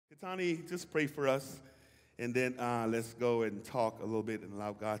Kotane, just pray for us, and then let's go and talk a little bit and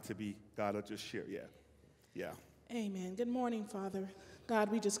allow God to be God. I'll just share. Yeah. Amen. Good morning, Father.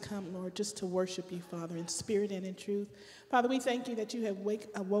 God, we just come, Lord, just to worship you, Father, in spirit and in truth. Father, we thank you that you have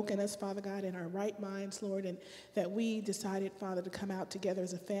awoken us, Father God, in our right minds, Lord, and that we decided, Father, to come out together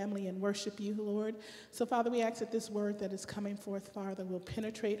as a family and worship you, Lord. So, Father, we ask that this word that is coming forth, Father, will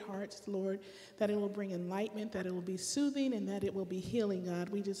penetrate hearts, Lord, that it will bring enlightenment, that it will be soothing, and that it will be healing, God.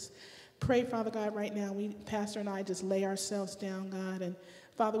 We just pray, Father God, right now. Pastor and I just lay ourselves down, God, and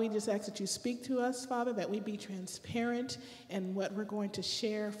Father, we just ask that you speak to us, Father, that we be transparent in what we're going to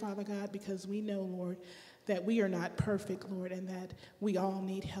share, Father God, because we know, Lord, that we are not perfect, Lord, and that we all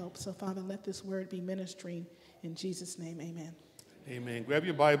need help. So, Father, let this word be ministering. In Jesus' name, amen. Amen. Grab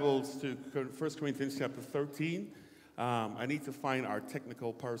your Bibles to 1 Corinthians chapter 13. I need to find our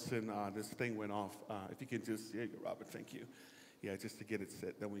technical person. This thing went off. If you can just, yeah, Robert, thank you. Yeah, just to get it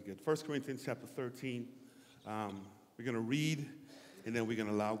set, then we're good. 1 Corinthians chapter 13. We're going to read, and then we're going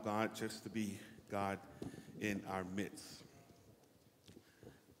to allow God just to be God in our midst.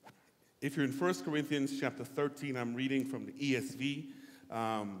 If you're in 1 Corinthians chapter 13, I'm reading from the ESV.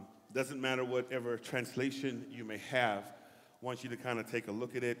 Doesn't matter whatever translation you may have. I want you to kind of take a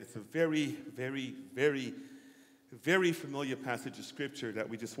look at it. It's a very, very, very, very familiar passage of Scripture that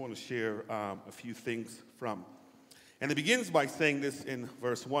we just want to share a few things from. And it begins by saying this in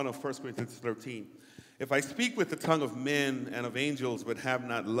verse 1 of 1 Corinthians 13. If I speak with the tongue of men and of angels but have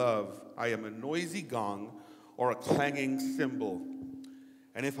not love, I am a noisy gong or a clanging cymbal.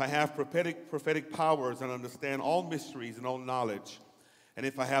 And if I have prophetic powers and understand all mysteries and all knowledge, and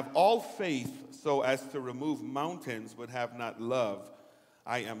if I have all faith so as to remove mountains but have not love,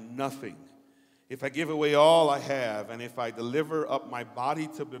 I am nothing. If I give away all I have, and if I deliver up my body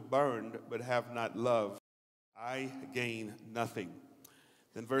to be burned but have not love, I gain nothing.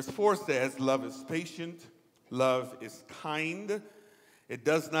 Then verse 4 says, love is patient, love is kind. It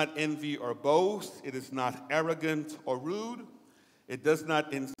does not envy or boast. It is not arrogant or rude. It does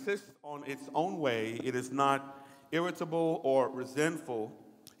not insist on its own way. It is not irritable or resentful.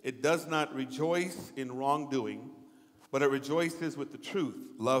 It does not rejoice in wrongdoing, but it rejoices with the truth.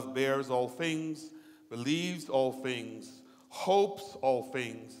 Love bears all things, believes all things, hopes all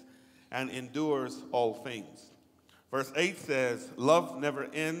things, and endures all things. Verse 8 says, love never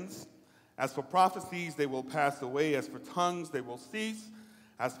ends. As for prophecies, they will pass away. As for tongues, they will cease.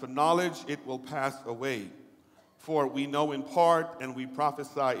 As for knowledge, it will pass away. For we know in part and we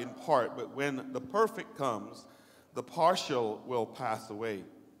prophesy in part, but when the perfect comes, the partial will pass away.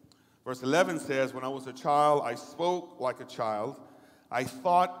 Verse 11 says, when I was a child, I spoke like a child. I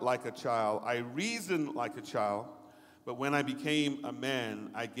thought like a child. I reasoned like a child. But when I became a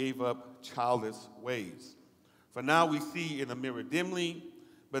man, I gave up childish ways. For now we see in a mirror dimly,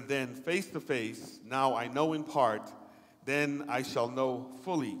 but then face to face. Now I know in part, then I shall know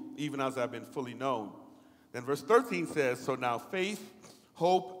fully, even as I've been fully known. Then verse 13 says, so now faith,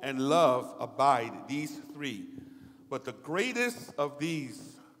 hope, and love abide, these three. But the greatest of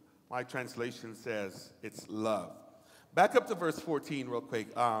these, my translation says, it's love. Back up to verse 14 real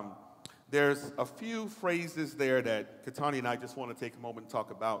quick. There's a few phrases there that Kotane and I just want to take a moment and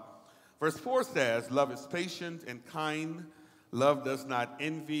talk about. Verse 4 says, love is patient and kind. Love does not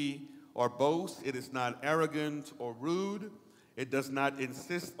envy or boast. It is not arrogant or rude. It does not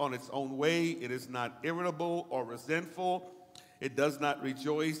insist on its own way. It is not irritable or resentful. It does not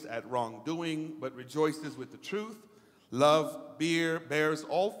rejoice at wrongdoing, but rejoices with the truth. Love bears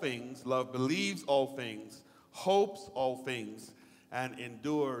all things. Love believes all things, hopes all things, and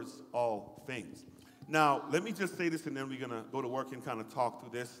endures all things. Now, let me just say this, and then we're going to go to work and kind of talk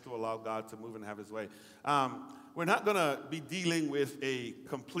through this to allow God to move and have his way. We're not going to be dealing with a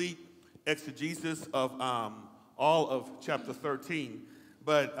complete exegesis of all of chapter 13,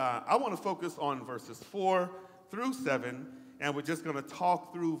 but I want to focus on verses 4 through 7, and we're just going to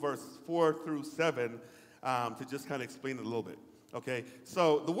talk through verses 4 through 7 to just kind of explain it a little bit. Okay,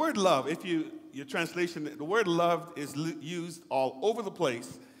 so the word love, if your translation, the word love is used all over the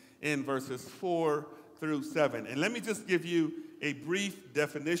place in verses 4 through 7. And let me just give you a brief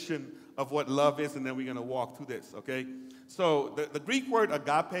definition of what love is, and then we're going to walk through this, okay? So the Greek word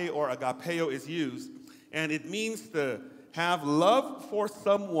agape or agapeo is used, and it means to have love for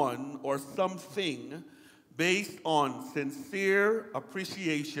someone or something based on sincere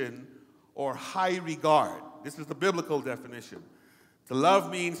appreciation or high regard. This is the biblical definition. To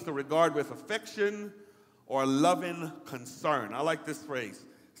love means to regard with affection or loving concern. I like this phrase.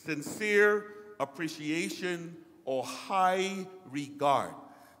 Sincere appreciation or high regard.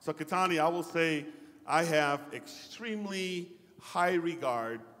 So, Kotane, I will say I have extremely high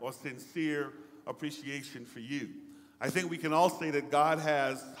regard or sincere appreciation for you. I think we can all say that God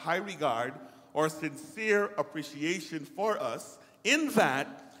has high regard or sincere appreciation for us in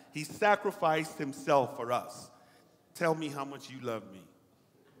that he sacrificed himself for us. Tell me how much you love me.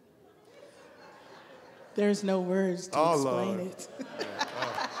 There's no words to explain Lord. it.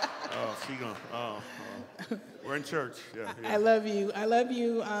 We're in church. Yeah. I love you. I love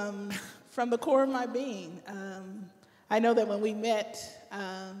you from the core of my being. I know that when we met,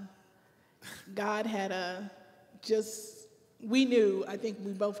 God had we knew, I think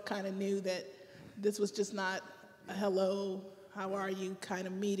we both kind of knew that this was just not a hello, how are you kind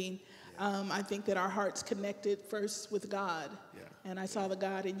of meeting. I think that our hearts connected first with God. Yeah. And I saw the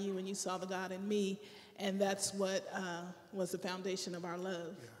God in you and you saw the God in me. And that's what was the foundation of our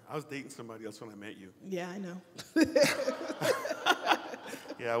love. Yeah. I was dating somebody else when I met you. Yeah, I know.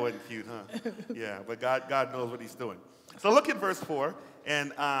 Yeah, I wasn't cute, huh? Yeah, but God knows what he's doing. So look at verse 4, and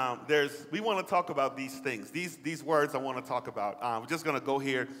we want to talk about these things. These words I want to talk about. We're just going to go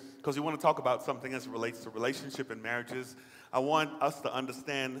here because we want to talk about something as it relates to relationship and marriages. I want us to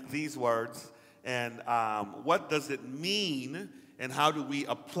understand these words and what does it mean and how do we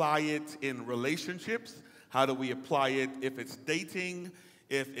apply it in relationships? How do we apply it if it's dating,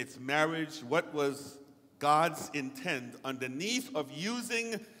 if it's marriage? What was God's intent underneath of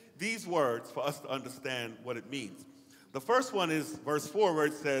using these words for us to understand what it means? The first one is verse 4 where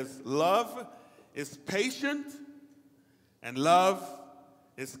it says, love is patient and love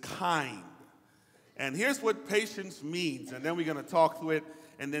is kind. And here's what patience means, and then we're going to talk through it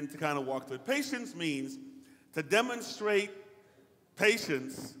and then to kind of walk through it. Patience means to demonstrate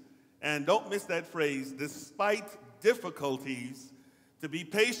patience, and don't miss that phrase, despite difficulties, to be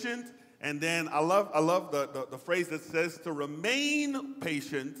patient. And then I love the phrase that says to remain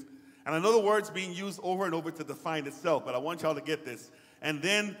patient. And I know the word's being used over and over to define itself, but I want y'all to get this. And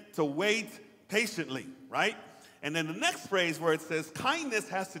then to wait patiently, right? And then the next phrase where it says kindness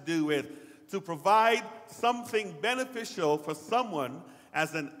has to do with to provide something beneficial for someone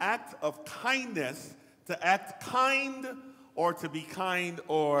as an act of kindness, to act kind or to be kind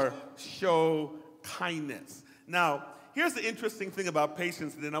or show kindness. Now, here's the interesting thing about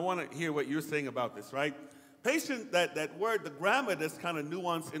patience, and then I want to hear what you're saying about this, right? Patience, that word, the grammar that's kind of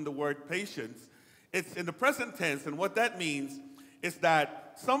nuanced in the word patience, it's in the present tense, and what that means is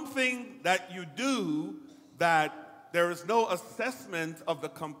that something that you do that there is no assessment of the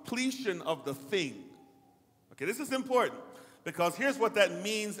completion of the thing. Okay, this is important because here's what that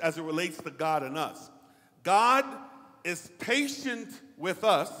means as it relates to God and us. God is patient with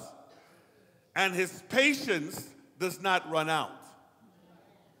us, and his patience does not run out.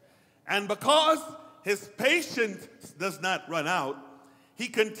 And because his patience does not run out, he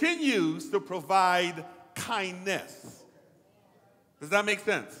continues to provide kindness. Does that make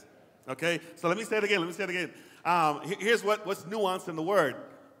sense? Okay, so let me say it again. Here's what's nuanced in the word.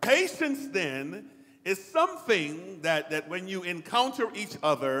 Patience, then, is something that when you encounter each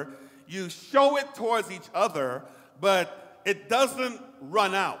other, you show it towards each other, but it doesn't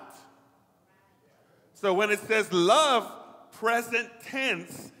run out. So when it says love, present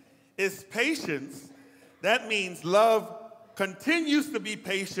tense, is patience, that means love continues to be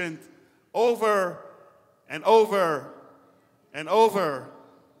patient over and over and over.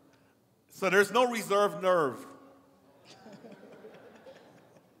 So there's no reserved nerve.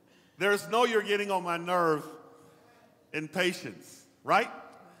 There's no you're getting on my nerve in patience, right?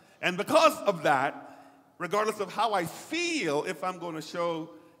 And because of that, regardless of how I feel, if I'm going to show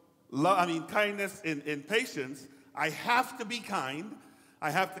kindness in patience, I have to be kind.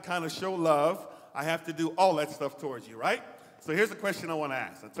 I have to kind of show love. I have to do all that stuff towards you, right? So here's a question I want to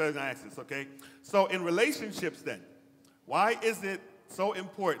ask. I'm trying to ask this, okay? So in relationships then, why is it so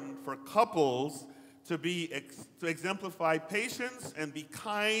important for couples to exemplify patience and be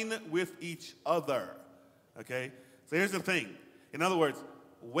kind with each other? Okay? So here's the thing. In other words,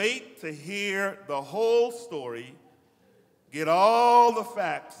 wait to hear the whole story, get all the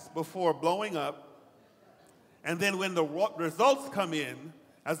facts before blowing up, and then when the results come in,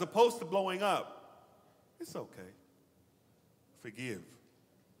 as opposed to blowing up, it's okay. Forgive.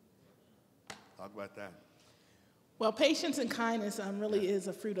 Talk about that. Well, patience and kindness really is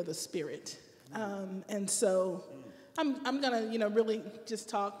a fruit of the Spirit. And so I'm going to, really just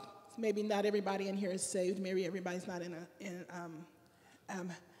talk. Maybe not everybody in here is saved. Maybe everybody's not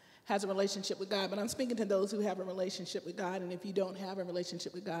has a relationship with God. But I'm speaking to those who have a relationship with God. And if you don't have a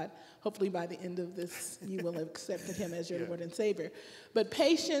relationship with God, hopefully by the end of this, you will have accepted him as your Lord and Savior. But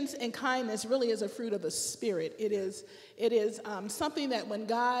patience and kindness really is a fruit of the Spirit. It is something that when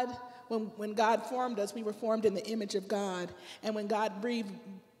when God formed us, we were formed in the image of God. And when God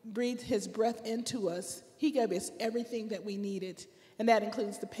breathed his breath into us, he gave us everything that we needed. And that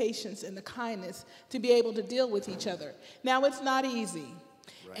includes the patience and the kindness to be able to deal with each other. Now, it's not easy.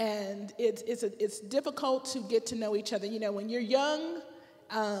 Right. And it's difficult to get to know each other. You know, when you're young,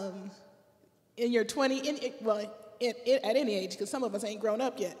 in your 20s, at any age, because some of us ain't grown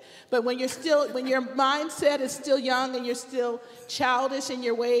up yet. But when your mindset is still young and you're still childish in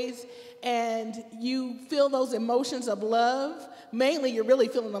your ways, and you feel those emotions of love, mainly you're really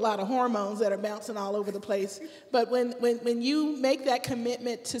feeling a lot of hormones that are bouncing all over the place. But when you make that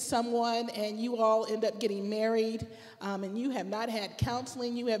commitment to someone and you all end up getting married, and you have not had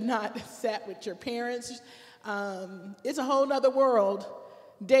counseling, you have not sat with your parents, it's a whole other world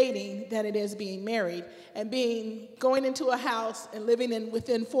dating than it is being married. And going into a house and living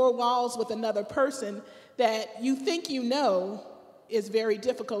within four walls with another person that you think you know is very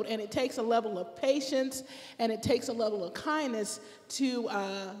difficult, and it takes a level of patience and it takes a level of kindness to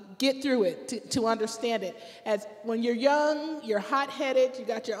get through it, to understand it. As when you're young, you're hot-headed, you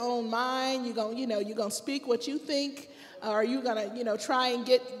got your own mind, you're gonna speak what you think, or you're gonna try and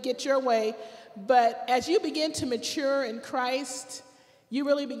get your way. But as you begin to mature in Christ, you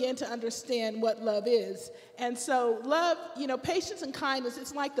really begin to understand what love is. And so love, patience and kindness,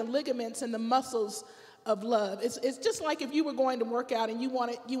 it's like the ligaments and the muscles of love. It's just like if you were going to work out and you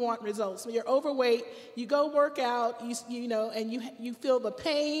want results. When you're overweight, you go work out, and you feel the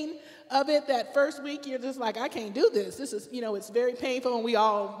pain of it. That first week, you're just like, I can't do this. This is, it's very painful, and we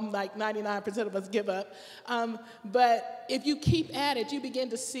all, like 99% of us, give up. But if you keep at it, you begin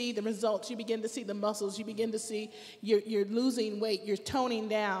to see the results. You begin to see the muscles. You begin to see you're losing weight. You're toning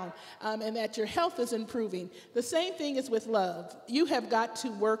down, and that your health is improving. The same thing is with love. You have got to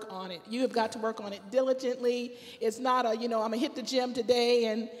work on it. You have got to work on it diligently. It's not I'm going to hit the gym today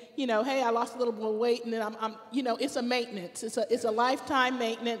and, hey, I lost a little more weight, and then I'm it's a maintenance. It's a lifetime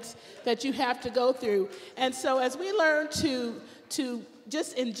maintenance that you have to go through. And so as we learn to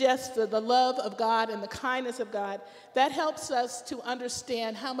just ingest the love of God and the kindness of God, that helps us to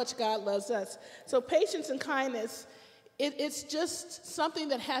understand how much God loves us. So patience and kindness, it's just something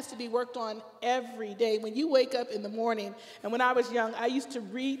that has to be worked on every day. When you wake up in the morning, and when I was young, I used to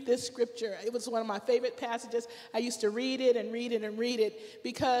read this scripture. It was one of my favorite passages. I used to read it and read it and read it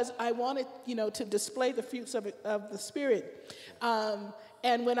because I wanted, to display the fruits of the Spirit.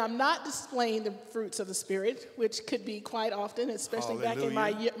 And when I'm not displaying the fruits of the Spirit, which could be quite often, especially Hallelujah.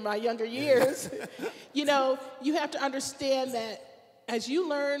 back in my younger years, you have to understand that as you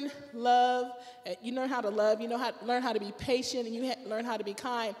learn love, you learn how to love, learn how to be patient, and you learn how to be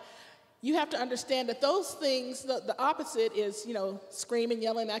kind, you have to understand that those things, the opposite is, screaming,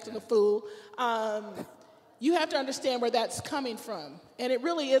 yelling, acting a fool. You have to understand where that's coming from. And it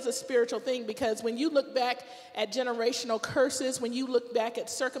really is a spiritual thing, because when you look back at generational curses, when you look back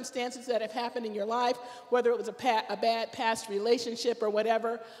at circumstances that have happened in your life, whether it was a bad past relationship or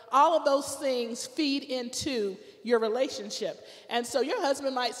whatever, all of those things feed into your relationship. And so your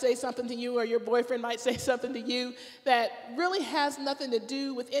husband might say something to you, or your boyfriend might say something to you that really has nothing to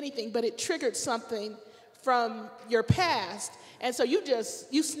do with anything, but it triggered something from your past. And so you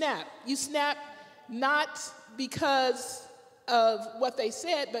snap. You snap not because of what they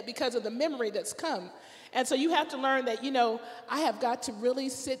said, but because of the memory that's come. And so you have to learn that, I have got to really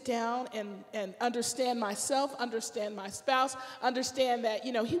sit down and understand myself, understand my spouse, understand that,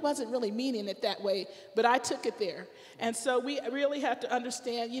 he wasn't really meaning it that way, but I took it there. And so we really have to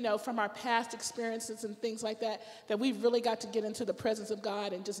understand, from our past experiences and things like that, that we've really got to get into the presence of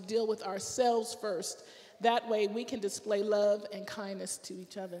God and just deal with ourselves first. That way we can display love and kindness to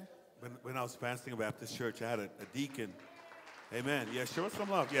each other. When I was pastoring a Baptist church, I had a deacon. Amen. Yeah, show us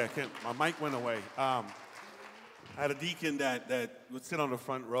some love. Yeah, my mic went away. I had a deacon that would sit on the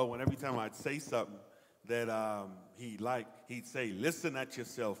front row, and every time I'd say something that he'd say, "Listen at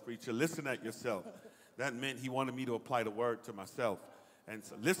yourself, preacher, listen at yourself." That meant he wanted me to apply the word to myself. And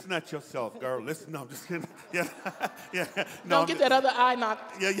so, listen at yourself, girl. Listen, no, I'm just kidding. Yeah, yeah. No, don't get that other eye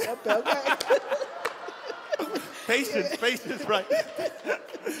knocked. Yeah. Okay. Patience, right?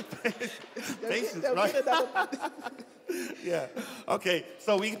 Patience, right? Yeah. Okay.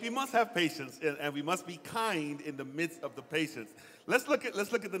 So we must have patience, and we must be kind in the midst of the patience. Let's look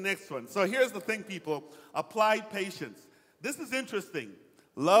at the next one. So here's the thing, people. Applied patience. This is interesting.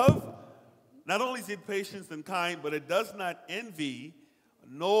 Love, not only is it patience and kind, but it does not envy,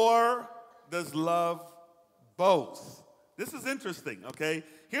 nor does love boast. This is interesting. Okay.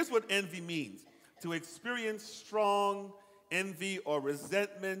 Here's what envy means. To experience strong envy or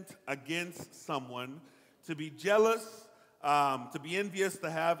resentment against someone, to be jealous to be envious, to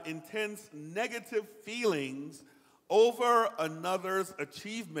have intense negative feelings over another's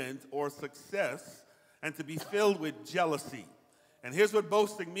achievement or success, and to be filled with jealousy. And here's what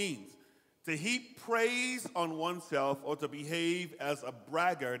boasting means: to heap praise on oneself or to behave as a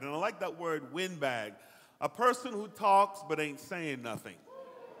braggart. And I like that word, windbag. A person who talks but ain't saying nothing.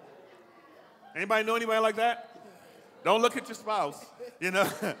 Anybody know anybody like that? Don't look at your spouse, you know.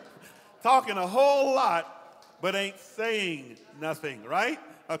 Talking a whole lot but ain't saying nothing, right?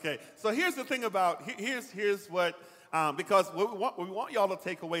 Okay, so here's the thing about, here's what, because what we want y'all to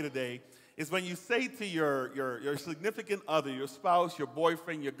take away today is when you say to your significant other, your spouse, your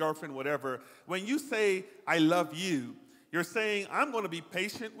boyfriend, your girlfriend, whatever, when you say, I love you, you're saying, I'm going to be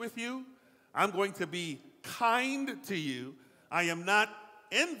patient with you. I'm going to be kind to you. I am not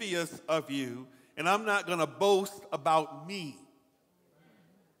envious of you, and I'm not going to boast about me.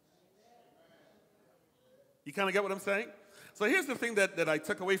 You kind of get what I'm saying? So here's the thing that I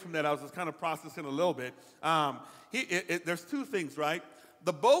took away from that. I was just kind of processing a little bit. There's two things, right?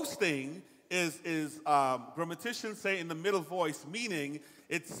 The boasting is grammaticians say in the middle voice, meaning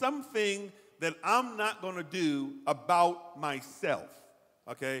it's something that I'm not going to do about myself,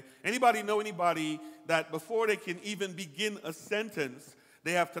 okay? Anybody know anybody that before they can even begin a sentence,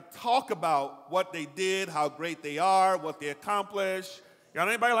 they have to talk about what they did, how great they are, what they accomplished? Got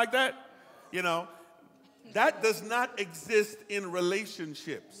anybody like that? You know, that does not exist in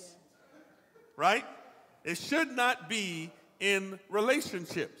relationships, right? It should not be in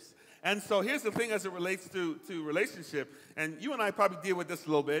relationships. And so here's the thing as it relates to relationship, and you and I probably deal with this a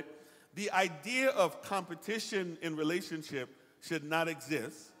little bit. The idea of competition in relationship should not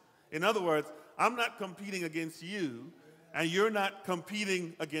exist. In other words, I'm not competing against you, and you're not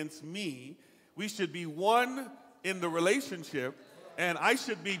competing against me. We should be one in the relationship, and I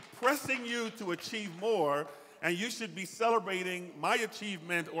should be pressing you to achieve more, and you should be celebrating my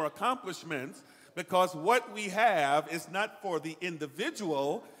achievement or accomplishments, because what we have is not for the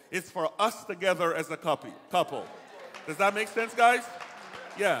individual, it's for us together as a couple. Does that make sense, guys?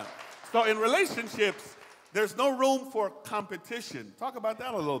 Yeah. So in relationships, there's no room for competition. Talk about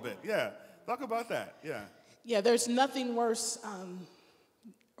that a little bit. Yeah. Talk about that. Yeah. Yeah, there's nothing worse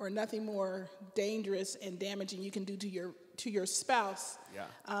or nothing more dangerous and damaging you can do to your spouse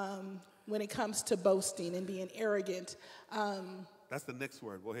when it comes to boasting and being arrogant. That's the next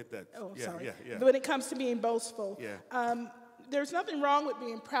word. We'll hit that. Oh, yeah, sorry. Yeah. When it comes to being boastful. Yeah. There's nothing wrong with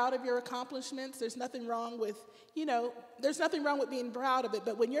being proud of your accomplishments. There's nothing wrong with, there's nothing wrong with being proud of it.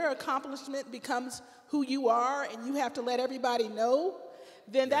 But when your accomplishment becomes who you are and you have to let everybody know,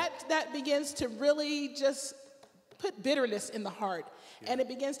 then that begins to really just put bitterness in the heart. Yeah. And it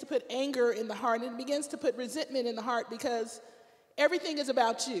begins to put anger in the heart. And it begins to put resentment in the heart because everything is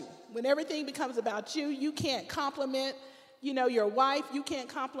about you. When everything becomes about you, you can't compliment your wife, you can't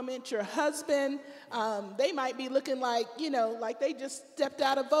compliment your husband. They might be looking like, like they just stepped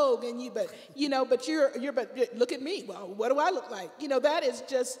out of vogue, but look at me. Well, what do I look like? That is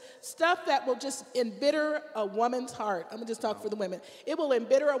just stuff that will just embitter a woman's heart. I'm gonna just talk for the women. It will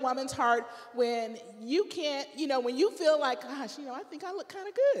embitter a woman's heart when you can't, when you feel like, gosh, I think I look kind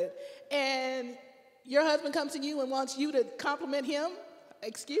of good, and your husband comes to you and wants you to compliment him.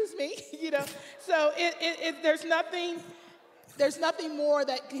 Excuse me, So there's nothing more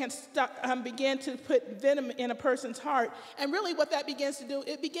that can begin to put venom in a person's heart. And really what that begins to do,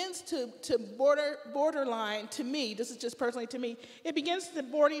 it begins to borderline, to me, this is just personally to me, it begins to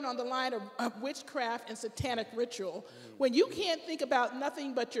bordering on the line of witchcraft and satanic ritual. When you can't think about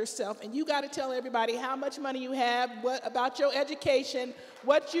nothing but yourself, and you got to tell everybody how much money you have, what about your education,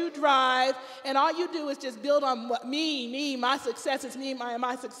 what you drive, and all you do is just build on what my successes,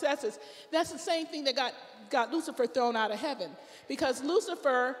 my successes. That's the same thing that got Lucifer thrown out of heaven, because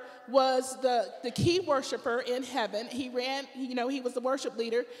Lucifer was the key worshiper in heaven. He ran, he was the worship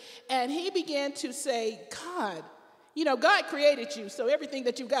leader, and he began to say, God, God created you, so everything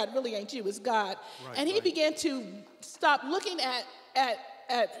that you got really ain't you, it's God. Right, and he began to stop looking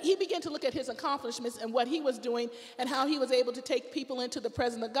he began to look at his accomplishments and what he was doing and how he was able to take people into the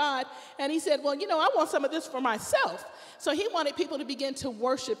presence of God. And he said, well, I want some of this for myself. So he wanted people to begin to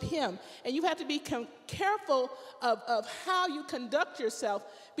worship him. And you have to be careful of how you conduct yourself,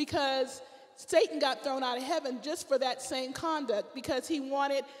 because Satan got thrown out of heaven just for that same conduct, because he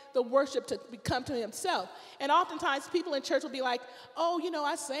wanted the worship to come to himself. And oftentimes people in church will be like, oh,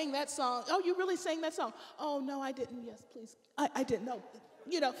 I sang that song. Oh, you really sang that song? Oh, no, I didn't. Yes, please. I didn't know.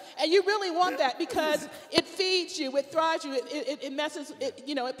 And you really want that because it feeds you, it thrives you, it messes,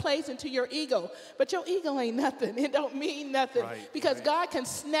 it plays into your ego. But your ego ain't nothing. It don't mean nothing, because God can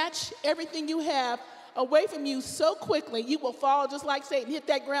snatch everything you have away from you so quickly, you will fall just like Satan, hit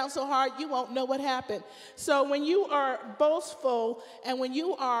that ground so hard you won't know what happened. So when you are boastful and when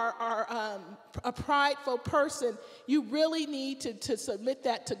you are a prideful person, you really need to submit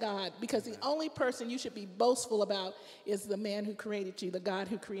that to God, because the only person you should be boastful about is the man who created you, the God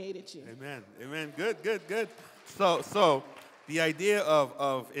who created you. Amen. Amen. Good. So the idea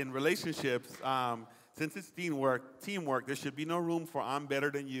of in relationships, since it's teamwork, there should be no room for I'm better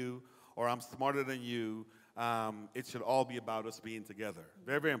than you or I'm smarter than you. It should all be about us being together.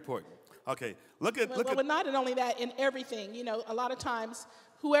 Very, very important. Okay, look at. But not only that, in everything. You know, a lot of times,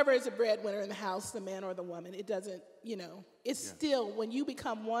 whoever is a breadwinner in the house, the man or the woman, it doesn't, you know, it's still, when you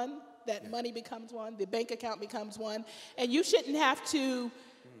become one, that money becomes one, the bank account becomes one, and you shouldn't have to,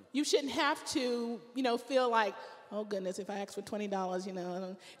 you know, feel like, oh goodness, if I ask for $20, you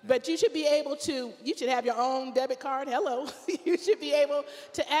know, but you should be able to, you should have your own debit card, hello. You should be able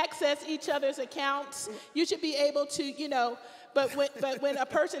to access each other's accounts. You should be able to, you know, but when a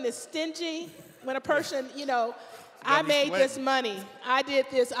person is stingy, when a person, you know, I made this money, I did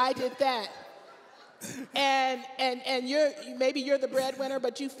this, I did that. And maybe you're the breadwinner,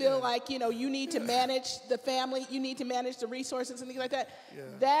 but you feel like, you know, you need to manage the family, you need to manage the resources and things like that. Yeah.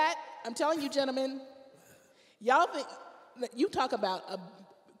 That, I'm telling you, gentlemen, y'all think, you talk about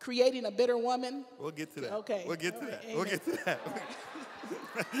creating a bitter woman. We'll get to that. Okay. We'll get to that. Amen. We'll get to that.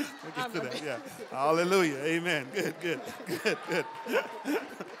 We'll get to that, yeah. Hallelujah. Amen. Good.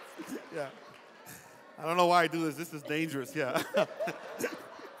 Yeah. I don't know why I do this. This is dangerous, yeah.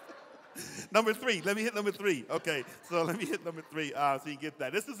 Number 3. Let me hit number 3. Okay, so let me hit number 3 so you get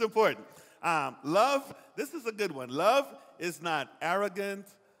that. This is important. Love, this is a good one. Love is not arrogant,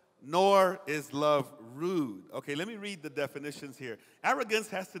 nor is love rude. Okay, let me read the definitions here. Arrogance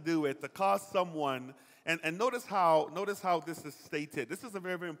has to do with to cause someone, and notice how this is stated. This is a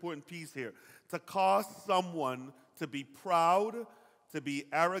very, very important piece here. To cause someone to be proud, to be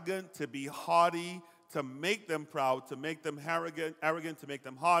arrogant, to be haughty, to make them proud, to make them arrogant, to make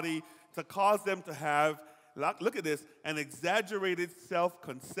them haughty, to cause them to have, look at this, an exaggerated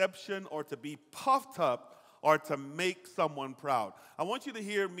self-conception, or to be puffed up, or to make someone proud. I want you to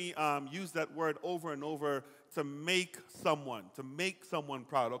hear me use that word over and over, to make someone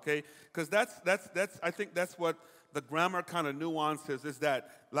proud, okay? Because that's I think that's what the grammar kind of nuances is, that,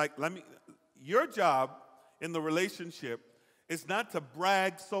 like, your job in the relationship is not to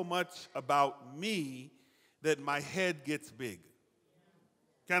brag so much about me that my head gets big.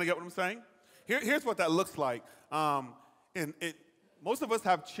 Kind of get what I'm saying? Here's what that looks like. Most of us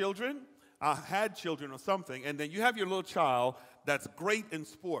have children, had children or something, and then you have your little child that's great in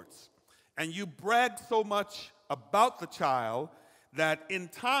sports, and you brag so much about the child that in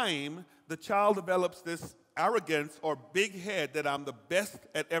time, the child develops this arrogance or big head that I'm the best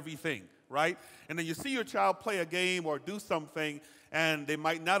at everything, right? And then you see your child play a game or do something, and they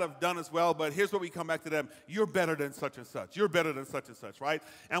might not have done as well, but here's where we come back to them. You're better than such and such. You're better than such and such, right?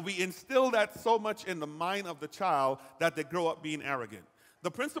 And we instill that so much in the mind of the child that they grow up being arrogant.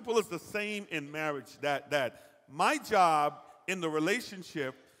 The principle is the same in marriage, that my job in the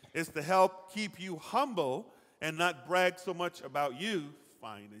relationship is to help keep you humble and not brag so much about you,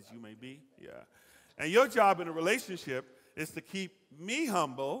 fine as you may be, yeah. And your job in a relationship is to keep me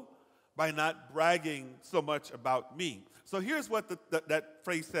humble by not bragging so much about me. So here's what that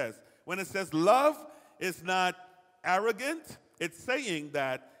phrase says. When it says love is not arrogant, it's saying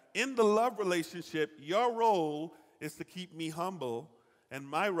that in the love relationship, your role is to keep me humble, and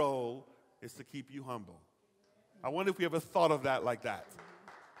my role is to keep you humble. I wonder if we ever thought of that like that.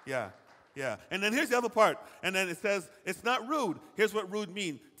 Yeah. And then here's the other part. And then it says it's not rude. Here's what rude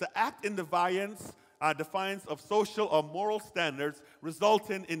means. To act in defiance of social or moral standards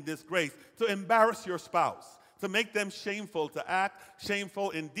resulting in disgrace. To embarrass your spouse. To make them shameful. To act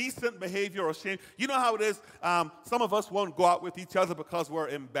shameful, indecent behavior or shame. You know how it is? Some of us won't go out with each other because we're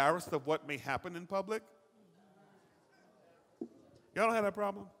embarrassed of what may happen in public. Y'all don't have that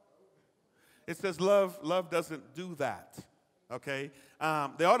problem? It says love doesn't do that, okay?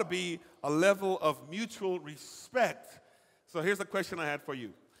 There ought to be a level of mutual respect. So here's a question I had for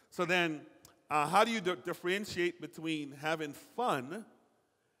you. So then, how do you differentiate between having fun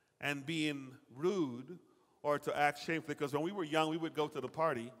and being rude or to act shamefully? Because when we were young, we would go to the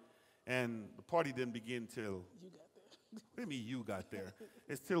party, and the party didn't begin till... You got there. What do you mean you got there?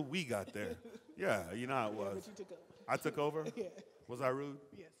 It's till we got there. Yeah, you know how it was. But you took over. I took over? Yeah. Was I rude?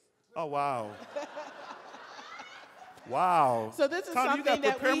 Yes. Oh, wow. Wow. So this is something that we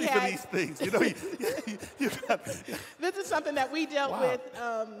had. Prepare me for these things. You know, This is something that we dealt with,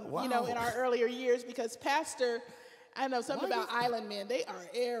 you know, in our earlier years, because Pastor, I know something about island men. They are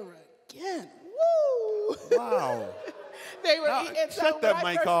arrogant. Woo! Wow. They were. Now, And so shut that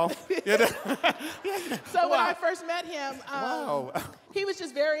mic off. So when I first met him, Wow. he was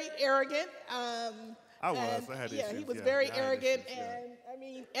just very arrogant. I had issues. He was very arrogant, and I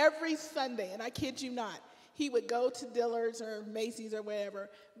mean, every Sunday, and I kid you not, he would go to Dillard's or Macy's or wherever,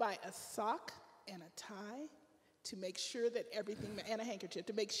 buy a sock and a tie to make sure that everything, and a handkerchief,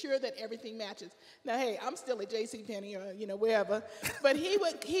 to make sure that everything matches. Now, hey, I'm still at JCPenney or, wherever, but he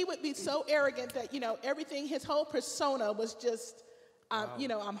would be so arrogant that, everything, his whole persona was just,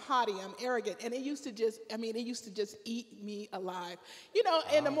 I'm haughty, I'm arrogant, and it used to just eat me alive.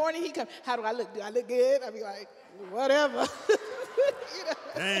 In the morning he'd come, how do I look? Do I look good? I'd be like, whatever.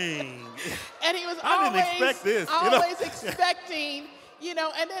 Dang. And he was I didn't expect this. Always expecting,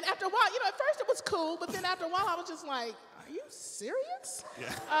 and then after a while, at first it was cool, but then after a while I was just like, are you serious?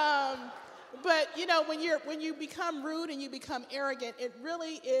 Yeah. But when you become rude and you become arrogant, it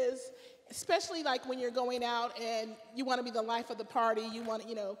really is, especially like when you're going out and you want to be the life of the party. You want,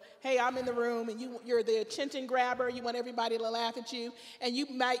 hey, I'm in the room, and you're the attention grabber. You want everybody to laugh at you, and you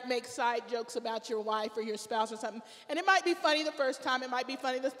might make side jokes about your wife or your spouse or something. And it might be funny the first time, it might be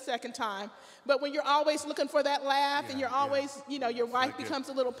funny the second time. But when you're always looking for that laugh, and you're always, your wife becomes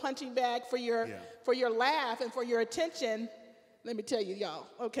a little punching bag for your laugh and for your attention. Let me tell you, y'all.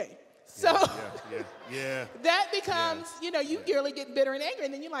 Okay. So that becomes, you really get bitter and angry,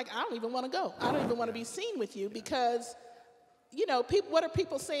 and then you're like, I don't even want to go. I don't even want to be seen with you because, what are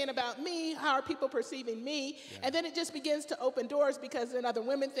people saying about me? How are people perceiving me? Yeah. And then it just begins to open doors because then other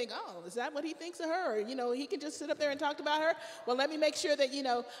women think, oh, is that what he thinks of her? Or, he can just sit up there and talk about her. Well, let me make sure that,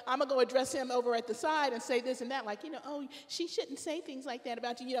 I'm going to go address him over at the side and say this and that. Like, oh, she shouldn't say things like that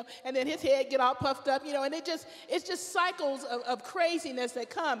about you, And then his head get all puffed up, and it's just cycles of craziness that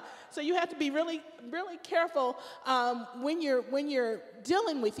come. So you have to be really, really careful when you're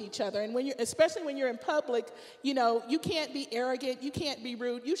dealing with each other, and especially when you're in public. You can't be arrogant, you can't be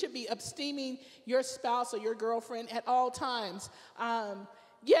rude. You should be esteeming your spouse or your girlfriend at all times.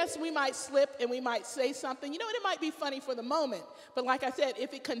 Yes, we might slip and we might say something, and it might be funny for the moment. But like I said,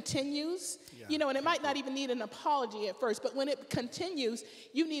 if it continues, and it might not even need an apology at first, but when it continues,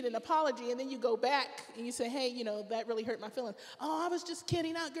 you need an apology, and then you go back and you say, hey, that really hurt my feelings. Oh, I was just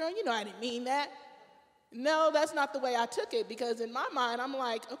kidding out, girl. I didn't mean that. No, that's not the way I took it, because in my mind, I'm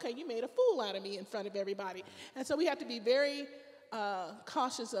like, okay, you made a fool out of me in front of everybody. And so we have to be very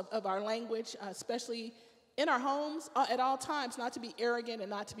cautious of our language, especially in our homes at all times, not to be arrogant and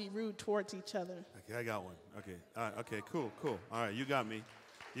not to be rude towards each other. Okay, I got one. Okay, all right, okay, cool. All right, you got me.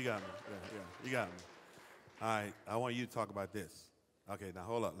 You got me. Yeah, you got me. All right, I want you to talk about this. Okay, now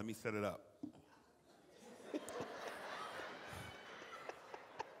hold up. Let me set it up.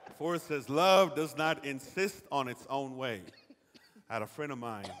 Forrest says, love does not insist on its own way. I had a friend of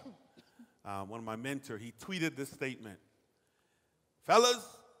mine, one of my mentors, he tweeted this statement. Fellas,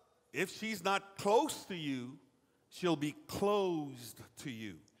 if she's not close to you, she'll be closed to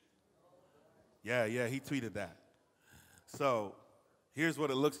you. Yeah, he tweeted that. So here's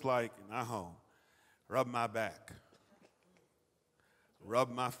what it looks like in our home. Rub my back. Rub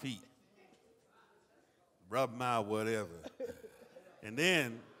my feet. Rub my whatever. And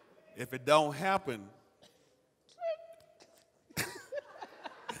then, if it don't happen,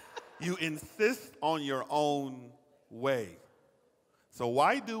 you insist on your own way. So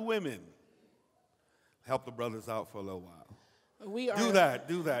why do women help the brothers out for a little while? Do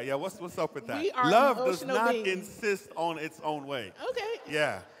that. Yeah, what's up with that? Love does not insist on its own way. Okay.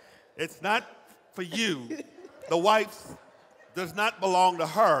 Yeah. It's not for you. The wife does not belong to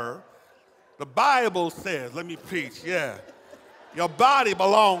her. The Bible says, let me preach, your body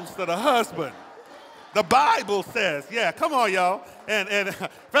belongs to the husband. The Bible says, come on, y'all. And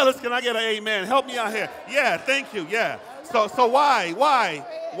fellas, can I get an amen? Help me out here. Yeah, thank you, yeah. So why?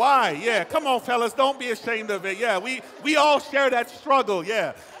 Yeah, come on, fellas, don't be ashamed of it. Yeah, we all share that struggle,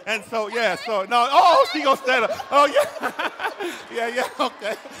 yeah. And so, she gonna stand up. Oh, yeah. yeah,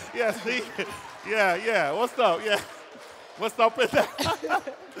 okay. Yeah, see? Yeah, what's up? Yeah. What's up with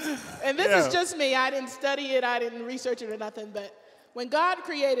that? And this is just me. I didn't study it. I didn't research it or nothing. But when God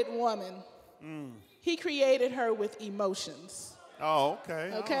created woman, he created her with emotions. Oh,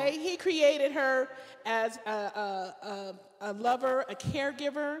 okay. Okay? He created her as a lover, a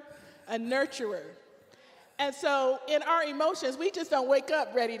caregiver, a nurturer. And so in our emotions, we just don't wake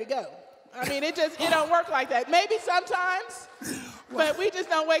up ready to go. I mean, it don't work like that. Maybe sometimes, but we just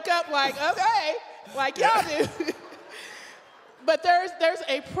don't wake up like, okay, like y'all do. But there's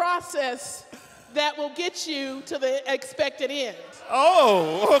a process that will get you to the expected end.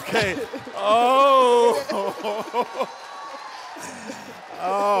 Oh, okay. Oh.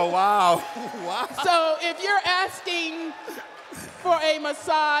 Oh, wow. Wow. So if you're asking for a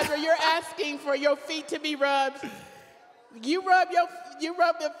massage or you're asking for your feet to be rubbed, you rub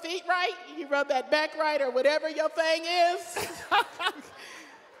the feet right, you rub that back right, or whatever your thing is,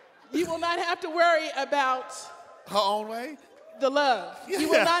 you will not have to worry about Her own way? the love. Yeah. You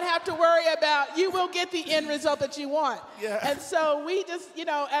will not have to worry about, you will get the end result that you want. Yeah. And so we just,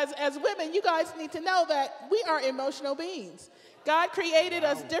 as women, you guys need to know that we are emotional beings. God created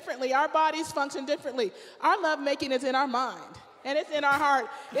us differently. Our bodies function differently. Our love making is in our mind. And it's in our heart.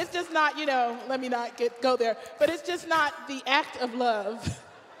 It's just not, let me not go there, but it's just not the act of love.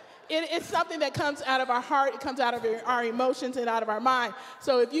 It's something that comes out of our heart. It comes out of our emotions and out of our mind.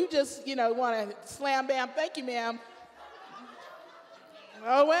 So if you just, want to slam bam, thank you, ma'am.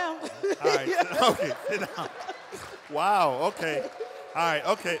 Oh, well. All right. Okay. Sit down. Wow. Okay. All right.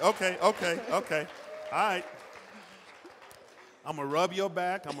 Okay. All right. I'm gonna rub your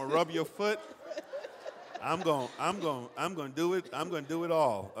back. I'm gonna rub your foot. I'm gonna do it. I'm gonna do it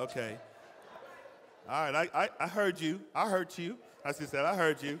all. Okay. All right. I heard you. I heard you. As he said, I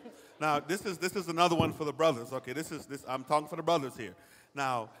heard you. Now this is another one for the brothers. Okay. This. I'm talking for the brothers here.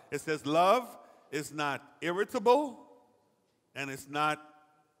 Now it says love is not irritable, and it's not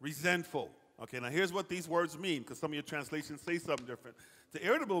resentful. Okay. Now here's what these words mean, because some of your translations say something different. To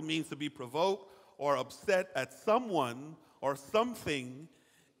irritable means to be provoked or upset at someone or something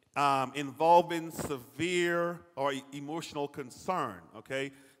involving severe or emotional concern,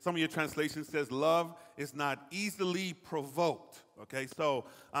 okay? Some of your translation says love is not easily provoked, okay? So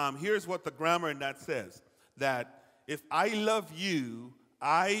here's what the grammar in that says, that if I love you,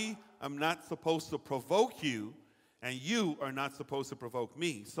 I am not supposed to provoke you, and you are not supposed to provoke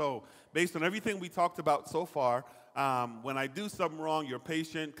me. So based on everything we talked about so far, when I do something wrong, you're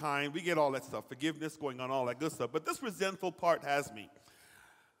patient, kind, we get all that stuff, forgiveness going on, all that good stuff. But this resentful part has me.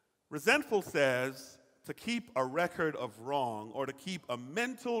 Resentful says to keep a record of wrong or to keep a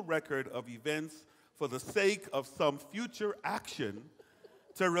mental record of events for the sake of some future action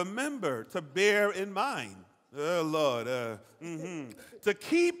to remember, to bear in mind. Oh, Lord. To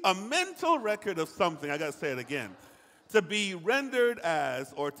keep a mental record of something, I got to say it again. To be rendered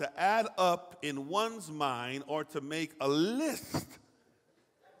as or to add up in one's mind or to make a list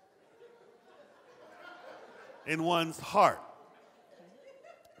in one's heart.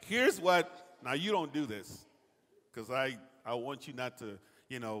 Here's what, now you don't do this, because I want you not to,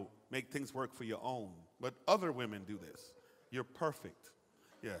 make things work for your own. But other women do this. You're perfect.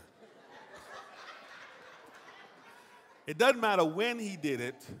 Yeah. It doesn't matter when he did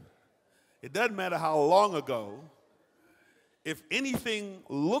it. It doesn't matter how long ago. If anything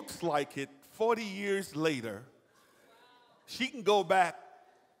looks like it 40 years later, she can go back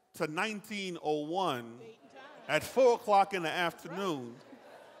to 1901 at 4 o'clock in the afternoon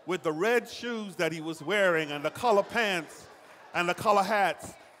with the red shoes that he was wearing and the color pants and the color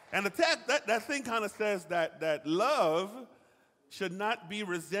hats. And that thing kind of says that love should not be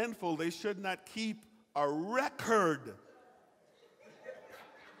resentful. They should not keep a record.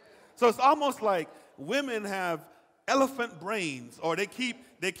 So it's almost like women have elephant brains, or they keep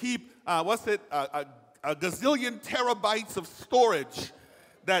a gazillion terabytes of storage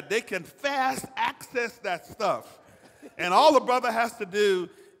that they can fast access that stuff. And all the brother has to do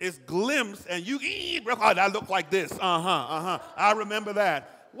is glimpse, and I look like this. I remember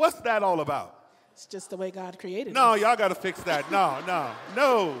that. What's that all about? It's just the way God created No, us. y'all got to fix that. No.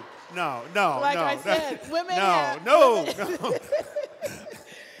 Like I said, women No.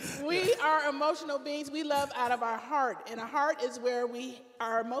 We are emotional beings. We love out of our heart, and our heart is where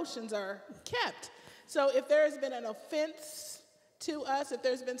our emotions are kept. So if there has been an offense to us, if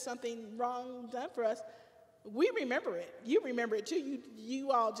there's been something wrong done for us, we remember it. You remember it too.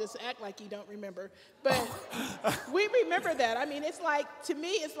 You all just act like you don't remember. But we remember that. I mean, to me,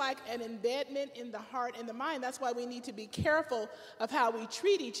 it's like an embedment in the heart and the mind. That's why we need to be careful of how we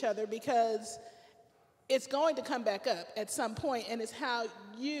treat each other, because it's going to come back up at some point, and it's how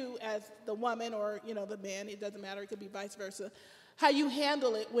you, as the woman or, the man, it doesn't matter, it could be vice versa, how you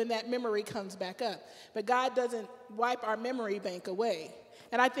handle it when that memory comes back up. But God doesn't wipe our memory bank away.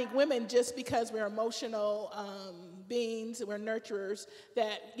 And I think women, just because we're emotional beings, we're nurturers,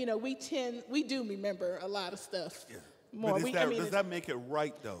 that, we do remember a lot of stuff more. But does that make it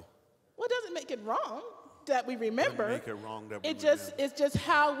right, though? Well, it doesn't make it wrong that we remember. Doesn't make it wrong that we It's just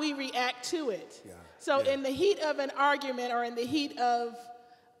how we react to it. Yeah. So in the heat of an argument or in the heat of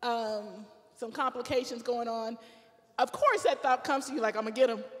some complications going on, of course that thought comes to you like, I'm going to get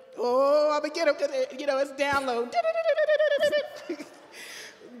him. Oh, I'm going to get him, because, it's download.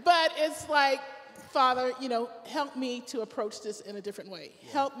 But it's like Father, help me to approach this in a different way.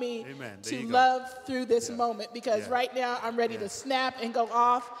 Yeah. Help me to love through this moment, because right now I'm ready to snap and go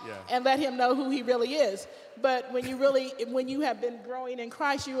off and let him know who he really is. But when you have been growing in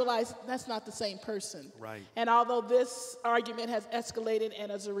Christ, you realize that's not the same person. Right. And although this argument has escalated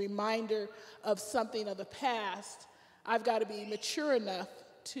and as a reminder of something of the past, I've got to be mature enough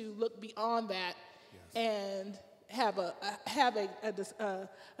to look beyond that and have a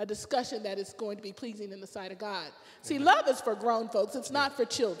discussion that is going to be pleasing in the sight of God. See, love is for grown folks. It's not for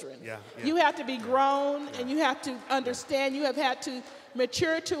children. You have to be grown and you have to understand. You have had to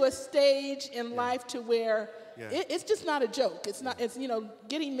mature to a stage in life to where it's just not a joke. It's not. It's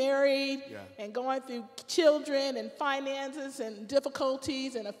getting married and going through children and finances and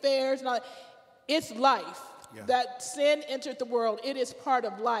difficulties and affairs and all that. It's life. That sin entered the world. It is part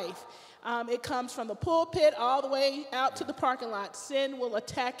of life. It comes from the pulpit all the way out to the parking lot. Sin will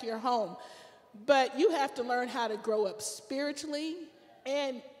attack your home. But you have to learn how to grow up spiritually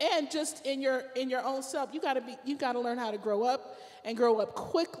and just in your own self. You got to learn how to grow up and grow up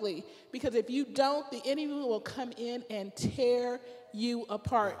quickly, because if you don't, the enemy will come in and tear you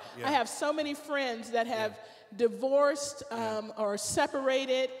apart. I have so many friends that have divorced or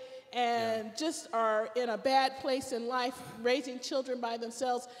separated and just are in a bad place in life, raising children by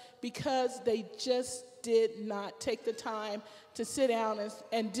themselves, because they just did not take the time to sit down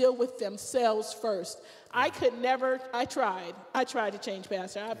and deal with themselves first. I tried to change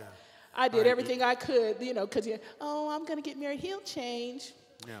Pastor. I did everything I could, because I'm going to get married. He'll change.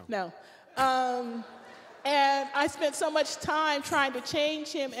 No. And I spent so much time trying to change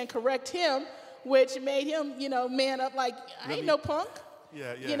him and correct him, which made him, man up like, I ain't no punk.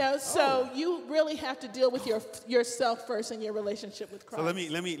 So you really have to deal with yourself first in your relationship with Christ. So let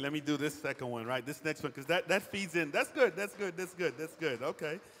me do this second one, right? This next one, because that feeds in. That's good.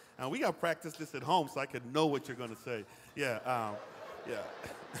 Okay. And we got to practice this at home so I can know what you're going to say. Yeah.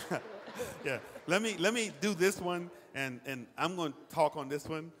 Let me do this one, and I'm going to talk on this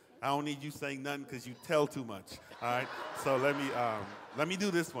one. I don't need you saying nothing because you tell too much. All right. So let me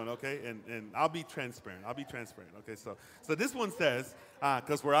do this one, okay? And I'll be transparent. Okay. So this one says,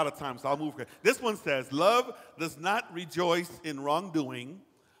 because we're out of time, so I'll move. This one says, love does not rejoice in wrongdoing,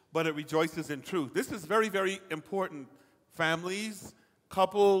 but it rejoices in truth. This is very, very important. Families,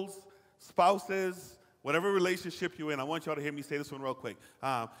 couples, spouses, whatever relationship you're in, I want y'all to hear me say this one real quick.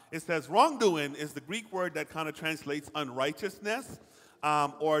 It says wrongdoing is the Greek word that kind of translates unrighteousness,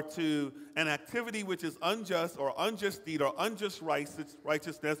 or to an activity which is unjust or unjust deed or unjust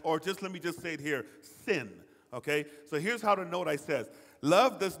righteousness, or just, let me just say it here, sin, okay? So here's how the note I says.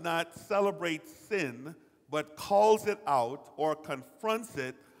 Love does not celebrate sin, but calls it out or confronts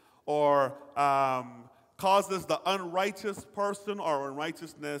it or causes the unrighteous person or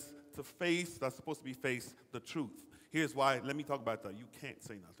unrighteousness to face, that's supposed to be face, the truth. Here's why. Let me talk about that. You can't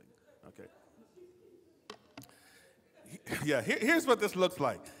say nothing, okay? Yeah, here's what this looks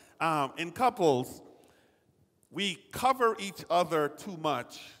like. In couples, we cover each other too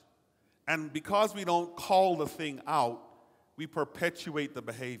much, and because we don't call the thing out, we perpetuate the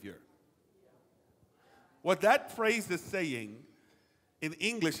behavior. What that phrase is saying in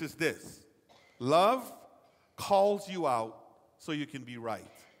English is this: love calls you out so you can be right.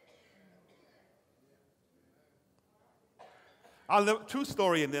 True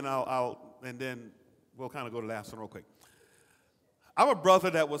story, and then then we'll kind of go to the last one real quick. I have a brother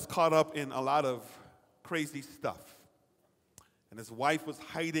that was caught up in a lot of crazy stuff, and his wife was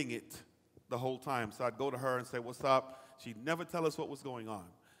hiding it the whole time. So I'd go to her and say, "What's up?" She'd never tell us what was going on.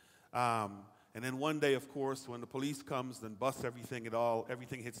 And then one day, of course, when the police comes and busts everything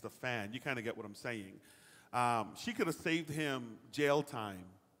everything hits the fan. You kind of get what I'm saying. She could have saved him jail time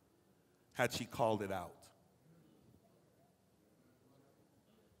had she called it out.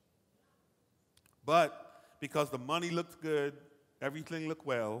 But because the money looked good, everything looked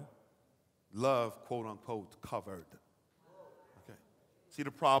well, love, quote unquote, covered. Okay. See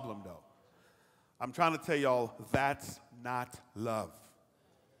the problem, though? I'm trying to tell y'all that's not love.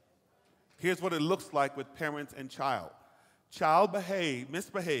 Here's what it looks like with parent and child. Child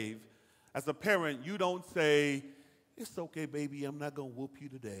misbehave. As a parent, you don't say, "It's okay, baby, I'm not going to whoop you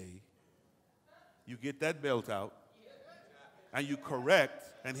today." You get that belt out, and you correct,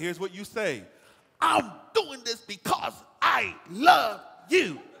 and here's what you say: "I'm doing this because I love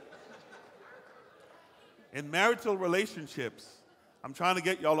you." In marital relationships, I'm trying to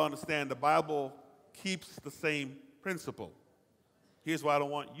get y'all to understand the Bible keeps the same principle. Here's why I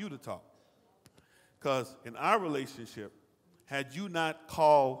don't want you to talk. Because in our relationship, had you not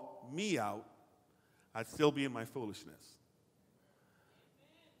called me out, I'd still be in my foolishness.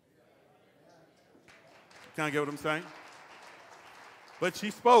 Kind of get what I'm saying? But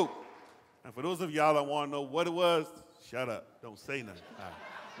she spoke. And for those of y'all that want to know what it was, shut up. Don't say nothing. All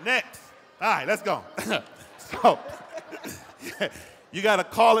right. Next. All right, let's go. So, you got to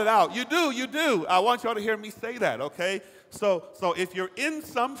call it out. You do. I want y'all to hear me say that, okay? So if you're in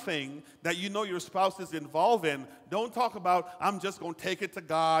something that you know your spouse is involved in, don't talk about, I'm just going to take it to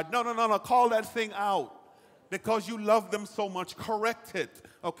God. No. Call that thing out. Because you love them so much, correct it,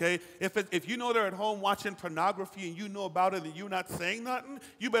 okay? If you know they're at home watching pornography and you know about it and you're not saying nothing,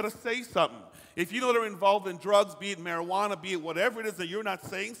 you better say something. If you know they're involved in drugs, be it marijuana, be it whatever it is, and you're not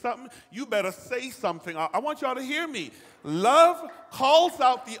saying something, you better say something. I want y'all to hear me. Love calls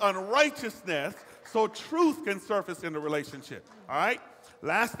out the unrighteousness so truth can surface in the relationship, all right?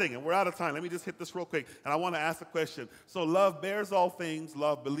 Last thing, and we're out of time. Let me just hit this real quick, and I want to ask a question. So love bears all things,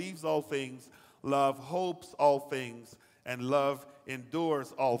 love believes all things, love hopes all things, and love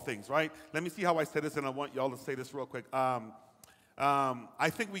endures all things, right? Let me see how I say this, and I want y'all to say this real quick. I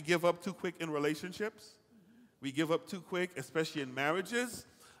think we give up too quick in relationships. We give up too quick, especially in marriages.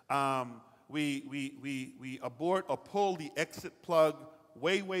 We abort or pull the exit plug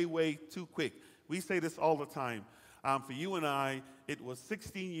way too quick. We say this all the time. For you and I, it was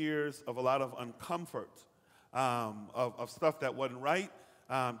 16 years of a lot of uncomfort, of stuff that wasn't right.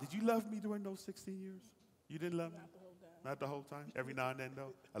 Did you love me during those 16 years? You didn't love me? Not the whole time? Every now and then,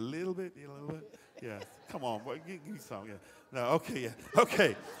 though? A little bit? A little bit? Yeah. Come on, boy. Give me some. Yeah. No, okay, yeah.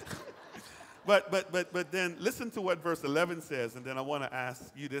 Okay. But then listen to what verse 11 says, and then I want to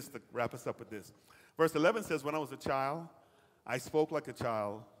ask you this to wrap us up with this. Verse 11 says, when I was a child, I spoke like a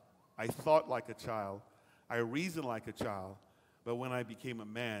child. I thought like a child. I reasoned like a child. But when I became a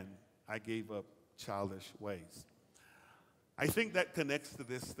man, I gave up childish ways. I think that connects to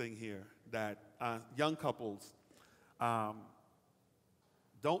this thing here, that young couples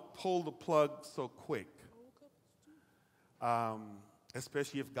don't pull the plug so quick,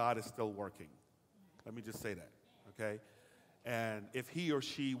 especially if God is still working. Let me just say that, okay? And if he or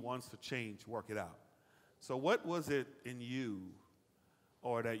she wants to change, work it out. So what was it in you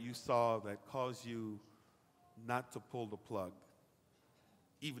or that you saw that caused you not to pull the plug,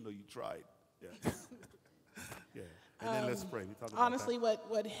 even though you tried? Yeah. Yeah. And then let's pray. Honestly,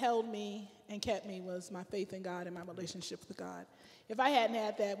 what held me and kept me was my faith in God and my relationship with God. If I hadn't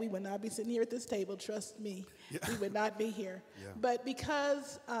had that, we would not be sitting here at this table. Trust me, we would not be here. Yeah. But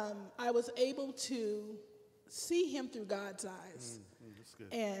because I was able to see him through God's eyes, that's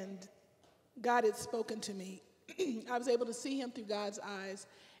good. And God had spoken to me, I was able to see him through God's eyes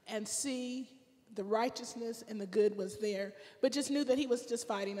and see the righteousness and the good was there, but just knew that he was just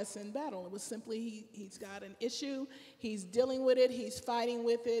fighting a sin battle. It was simply he's got an issue, he's dealing with it, he's fighting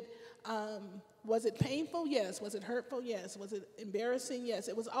with it. Was it painful? Yes. Was it hurtful? Yes. Was it embarrassing? Yes.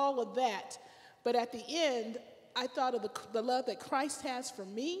 It was all of that. But at the end, I thought of the love that Christ has for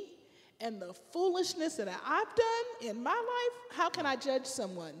me and the foolishness that I've done in my life. How can I judge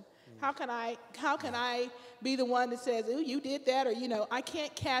someone? How can I be the one that says, ooh, you did that, or, I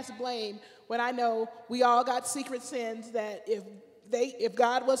can't cast blame when I know we all got secret sins that if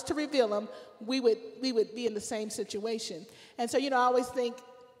God was to reveal them, we would be in the same situation. And so, I always think,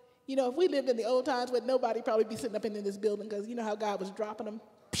 if we lived in the old times, would nobody probably be sitting up in this building, because you know how God was dropping them.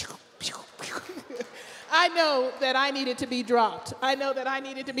 I know that I needed to be dropped. I know that I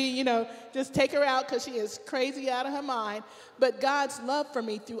needed to be, just take her out because she is crazy out of her mind. But God's love for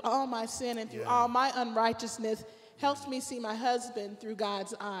me through all my sin and through all my unrighteousness helps me see my husband through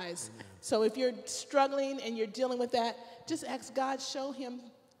God's eyes. So if you're struggling and you're dealing with that, just ask God, show him,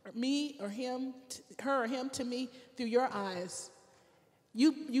 or me, or him, her or him to me through your eyes.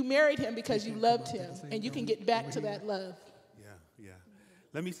 You married him because you loved him, and you can get back to that love. Yeah.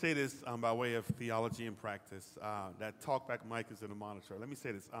 Let me say this by way of theology and practice. That talkback mic is in the monitor. Let me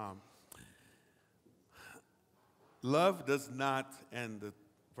say this. Love does not, and the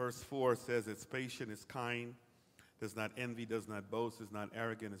verse 4 says it's patient, it's kind, does not envy, does not boast, is not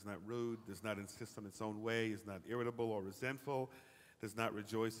arrogant, is not rude, does not insist on its own way, is not irritable or resentful, does not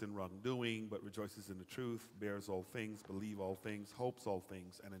rejoice in wrongdoing, but rejoices in the truth, bears all things, believes all things, hopes all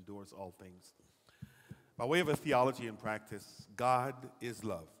things, and endures all things. By way of a theology and practice, God is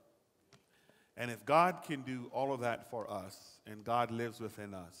love. And if God can do all of that for us, and God lives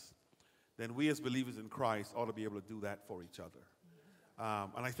within us, then we as believers in Christ ought to be able to do that for each other.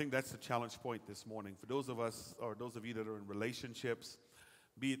 And I think that's the challenge point this morning. For those of us, or those of you that are in relationships,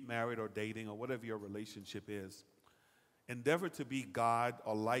 be it married or dating or whatever your relationship is, endeavor to be God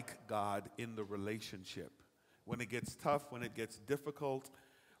or like God in the relationship. When it gets tough, when it gets difficult,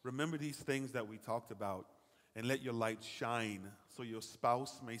 remember these things that we talked about. and let your light shine so your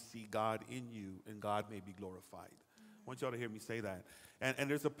spouse may see God in you and God may be glorified. I want y'all to hear me say that. And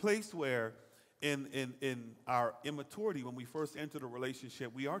there's a place where in our immaturity, when we first enter the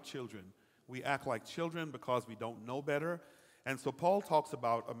relationship, we are children. We act like children because we don't know better. And so Paul talks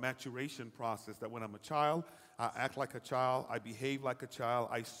about a maturation process, that when I'm a child, I act like a child, I behave like a child,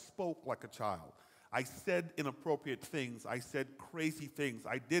 I spoke like a child. I said inappropriate things, I said crazy things,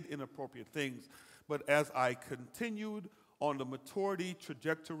 I did inappropriate things. But as I continued on the maturity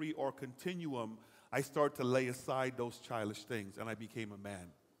trajectory or continuum, I started to lay aside those childish things, and I became a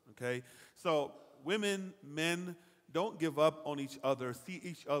man, okay? So women, men, don't give up on each other. See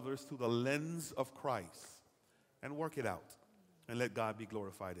each other through the lens of Christ and work it out and let God be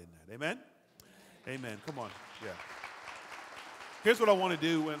glorified in that. Amen? Amen. Come on. Yeah. Here's what I want to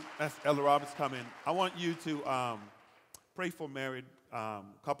do when as Elder Roberts come in. I want you to pray for married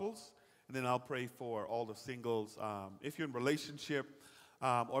couples, and then I'll pray for all the singles. If you're in a relationship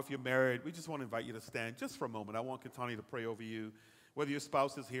or if you're married, we just want to invite you to stand just for a moment. I want Kotane to pray over you. Whether your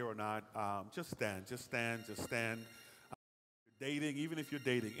spouse is here or not, just stand, just stand, just stand. Dating, even if you're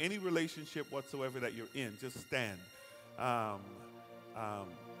dating, any relationship whatsoever that you're in, just stand. I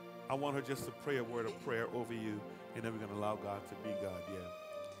want her just to pray a word of prayer over you, and then we're going to allow God to be God.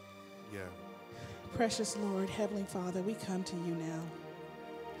 Yeah. Precious Lord, Heavenly Father, we come to you now.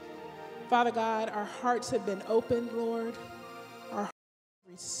 Father God, our hearts have been opened, Lord. Our hearts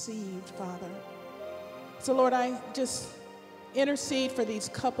received, Father. So, Lord, I just intercede for these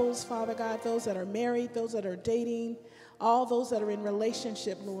couples, Father God, those that are married, those that are dating, all those that are in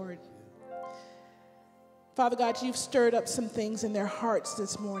relationship, Lord. Father God, you've stirred up some things in their hearts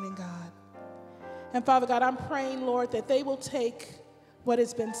this morning, God. And Father God, I'm praying, Lord, that they will take what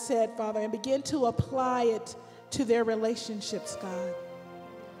has been said, Father, and begin to apply it to their relationships, God.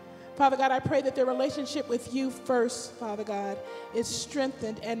 Father God, I pray that their relationship with you first, Father God, is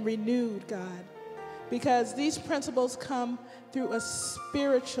strengthened and renewed, God. Because these principles come through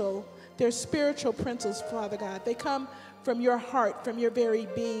they're spiritual principles, Father God. They come from your heart, from your very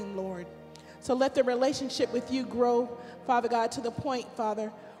being, Lord. So let the relationship with you grow, Father God, to the point,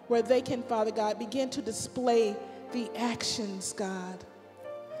 Father, where they can, Father God, begin to display the actions, God,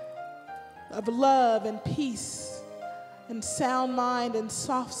 of love and peace and sound mind and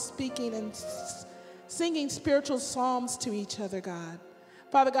soft speaking and singing spiritual psalms to each other, God.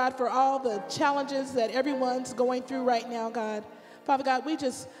 Father God, for all the challenges that everyone's going through right now, God, Father God, we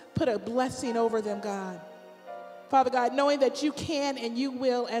just put a blessing over them, God. Father God, knowing that you can and you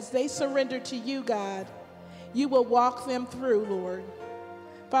will, as they surrender to you, God, you will walk them through, Lord.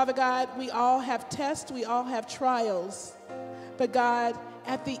 Father God, we all have tests, we all have trials. But God,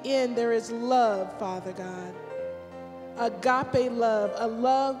 at the end, there is love, Father God. Agape love, a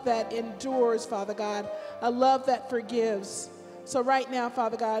love that endures, Father God, a love that forgives. So right now,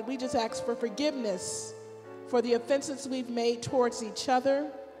 Father God, we just ask for forgiveness for the offenses we've made towards each other.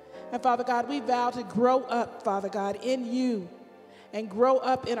 And Father God, we vow to grow up, Father God, in you and grow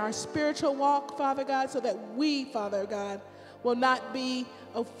up in our spiritual walk, Father God, so that we, Father God, will not be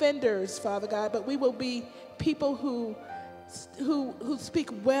offenders, Father God, but we will be people who speak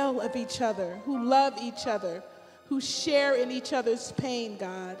well of each other, who love each other, who share in each other's pain,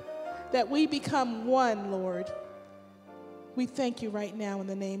 God, that we become one, Lord. We thank you right now in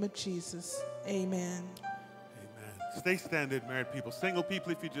the name of Jesus. Amen. Amen. Stay standing, married people. Single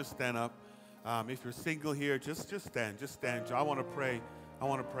people, if you just stand up. If you're single here, just stand. Just stand. I want to pray. I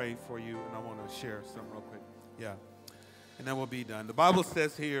want to pray for you, and I want to share something real quick. Yeah. And then we'll be done. The Bible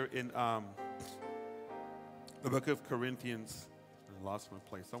says here in the book of Corinthians, I lost my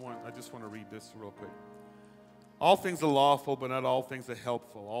place. I just want to read this real quick. All things are lawful, but not all things are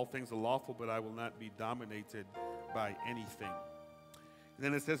helpful. All things are lawful, but I will not be dominated by anything. And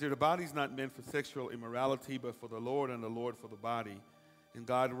then it says here, the body is not meant for sexual immorality, but for the Lord, and the Lord for the body. And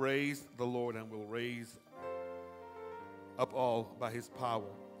God raised the Lord and will raise up all by his power.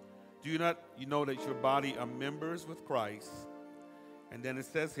 Do you know that your body are members with Christ? And then it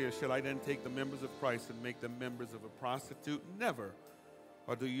says here, shall I then take the members of Christ and make them members of a prostitute? Never.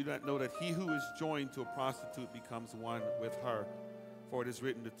 Or do you not know that he who is joined to a prostitute becomes one with her? For it is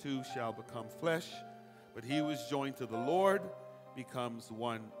written, the two shall become flesh. But he who is joined to the Lord becomes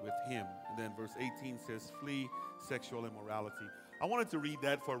one with him. And then verse 18 says, flee sexual immorality. I wanted to read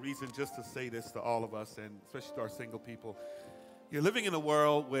that for a reason, just to say this to all of us, and especially to our single people. You're living in a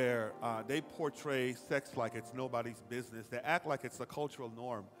world where they portray sex like it's nobody's business. They act like it's a cultural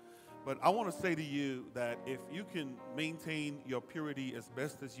norm. But I want to say to you that if you can maintain your purity as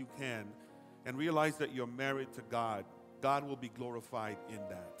best as you can and realize that you're married to God, God will be glorified in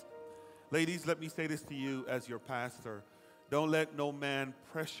that. Ladies, let me say this to you as your pastor. Don't let no man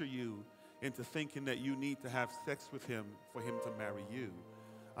pressure you into thinking that you need to have sex with him for him to marry you.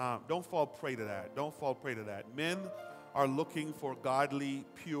 Don't fall prey to that. Don't fall prey to that. Men are looking for godly,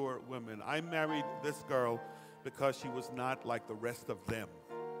 pure women. I married this girl because she was not like the rest of them.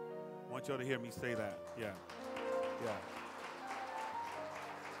 I want y'all to hear me say that. Yeah.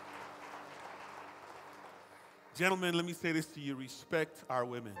 Gentlemen, let me say this to you. Respect our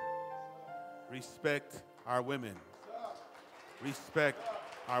women. Respect our women. Respect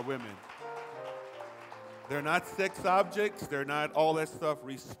our women. They're not sex objects. They're not all that stuff.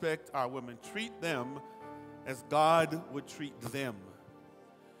 Respect our women. Treat them as God would treat them.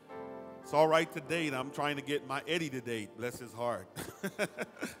 It's all right to date. I'm trying to get my Eddie to date. Bless his heart.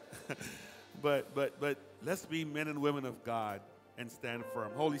 But let's be men and women of God and stand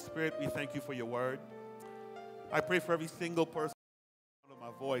firm. Holy Spirit, we thank you for your word. I pray for every single person of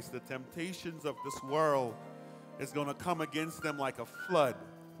my voice. The temptations of this world is going to come against them like a flood.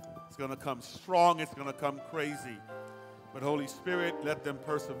 It's going to come strong. It's going to come crazy. But Holy Spirit, let them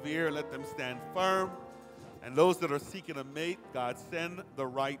persevere. Let them stand firm. And those that are seeking a mate, God, send the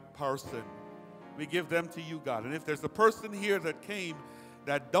right person. We give them to you, God. And if there's a person here that came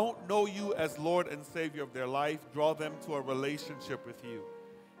that don't know you as Lord and Savior of their life, draw them to a relationship with you.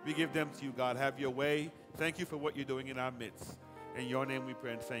 We give them to you, God. Have your way. Thank you for what you're doing in our midst. In your name we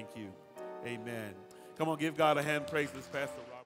pray and thank you. Amen. Come on, give God a hand. Praise this pastor.